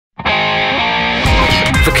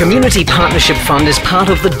The Community Partnership Fund is part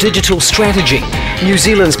of the digital strategy, New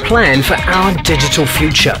Zealand's plan for our digital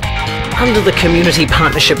future. Under the Community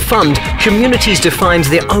Partnership Fund, communities define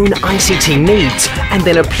their own ICT needs and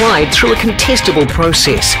then applied through a contestable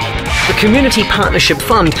process. The Community Partnership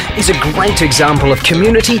Fund is a great example of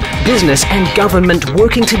community, business and government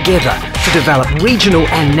working together to develop regional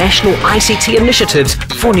and national ICT initiatives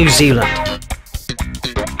for New Zealand.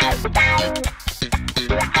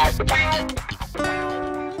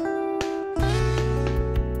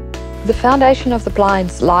 The Foundation of the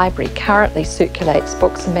Blind's library currently circulates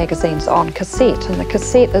books and magazines on cassette, and the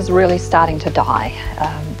cassette is really starting to die.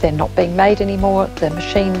 They're not being made anymore, the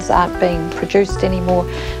machines aren't being produced anymore,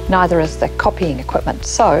 neither is the copying equipment.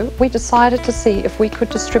 So we decided to see if we could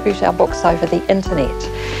distribute our books over the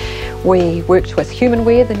internet. We worked with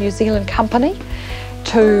Humanware, the New Zealand company,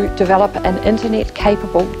 to develop an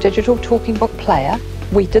internet-capable digital talking book player.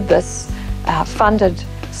 We did this funded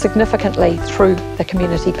significantly through the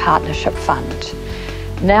Community Partnership Fund.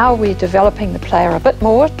 Now we're developing the player a bit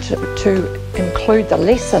more to include the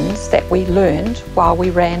lessons that we learned while we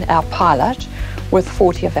ran our pilot with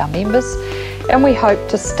 40 of our members, and we hope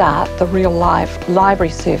to start the real live library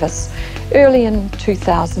service early in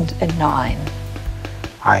 2009.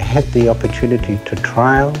 I had the opportunity to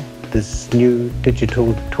trial this new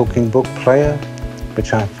digital talking book player,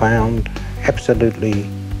 which I found absolutely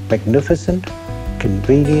magnificent,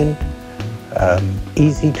 convenient,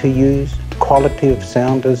 easy to use, quality of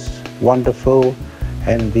sound is wonderful,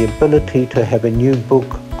 and the ability to have a new book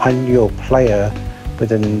on your player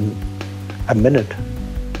within a minute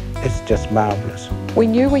is just marvellous. We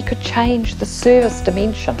knew we could change the service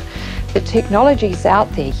dimension. The technology's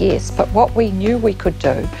out there, yes, but what we knew we could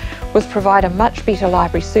do was provide a much better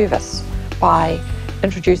library service by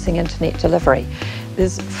introducing internet delivery.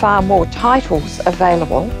 There's far more titles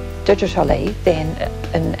available digitally than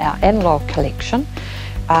in our analogue collection.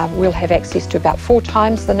 We'll have access to about 4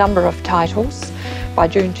 times the number of titles by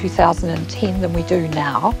June 2010 than we do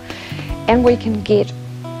now, and we can get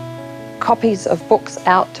copies of books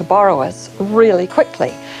out to borrowers really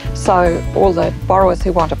quickly. So all the borrowers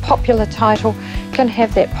who want a popular title can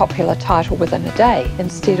have that popular title within a day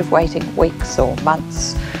instead of waiting weeks or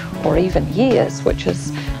months or even years, which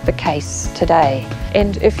is the case today.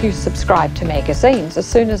 And if you subscribe to magazines, as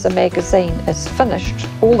soon as a magazine is finished,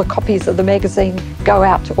 all the copies of the magazine go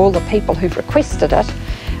out to all the people who've requested it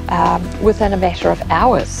within a matter of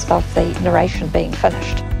hours of the narration being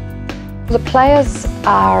finished. The players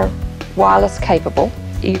are wireless capable.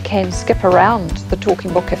 You can skip around the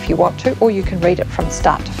talking book if you want to, or you can read it from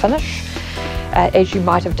start to finish, as you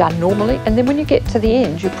might have done normally. And then when you get to the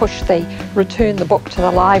end, you push the return the book to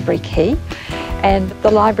the library key, and the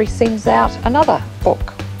library sends out another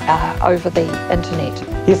book over the internet.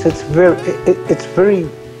 Yes, it's very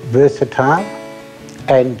versatile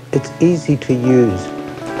and it's easy to use.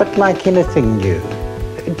 But like anything new,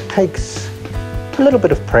 it takes a little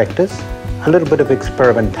bit of practice, a little bit of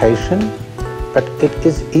experimentation, but it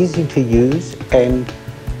is easy to use, and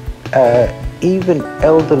even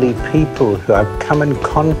elderly people who I've come in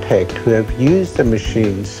contact who have used the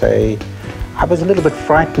machine say, I was a little bit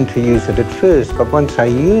frightened to use it at first, but once I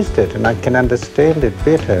used it and I can understand it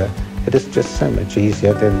better, it is just so much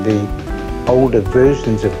easier than the older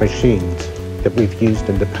versions of machines that we've used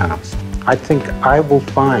in the past. I think I will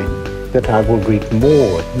find that I will read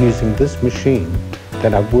more using this machine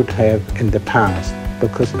than I would have in the past,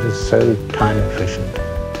 because it is so time efficient.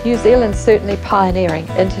 New Zealand's certainly pioneering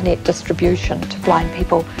internet distribution to blind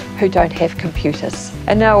people who don't have computers.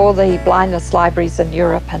 And now all the blindness libraries in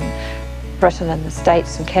Europe and Britain and the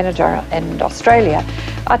States and Canada and Australia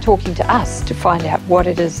are talking to us to find out what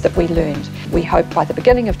it is that we learned. We hope by the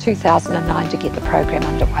beginning of 2009 to get the program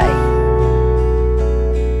underway.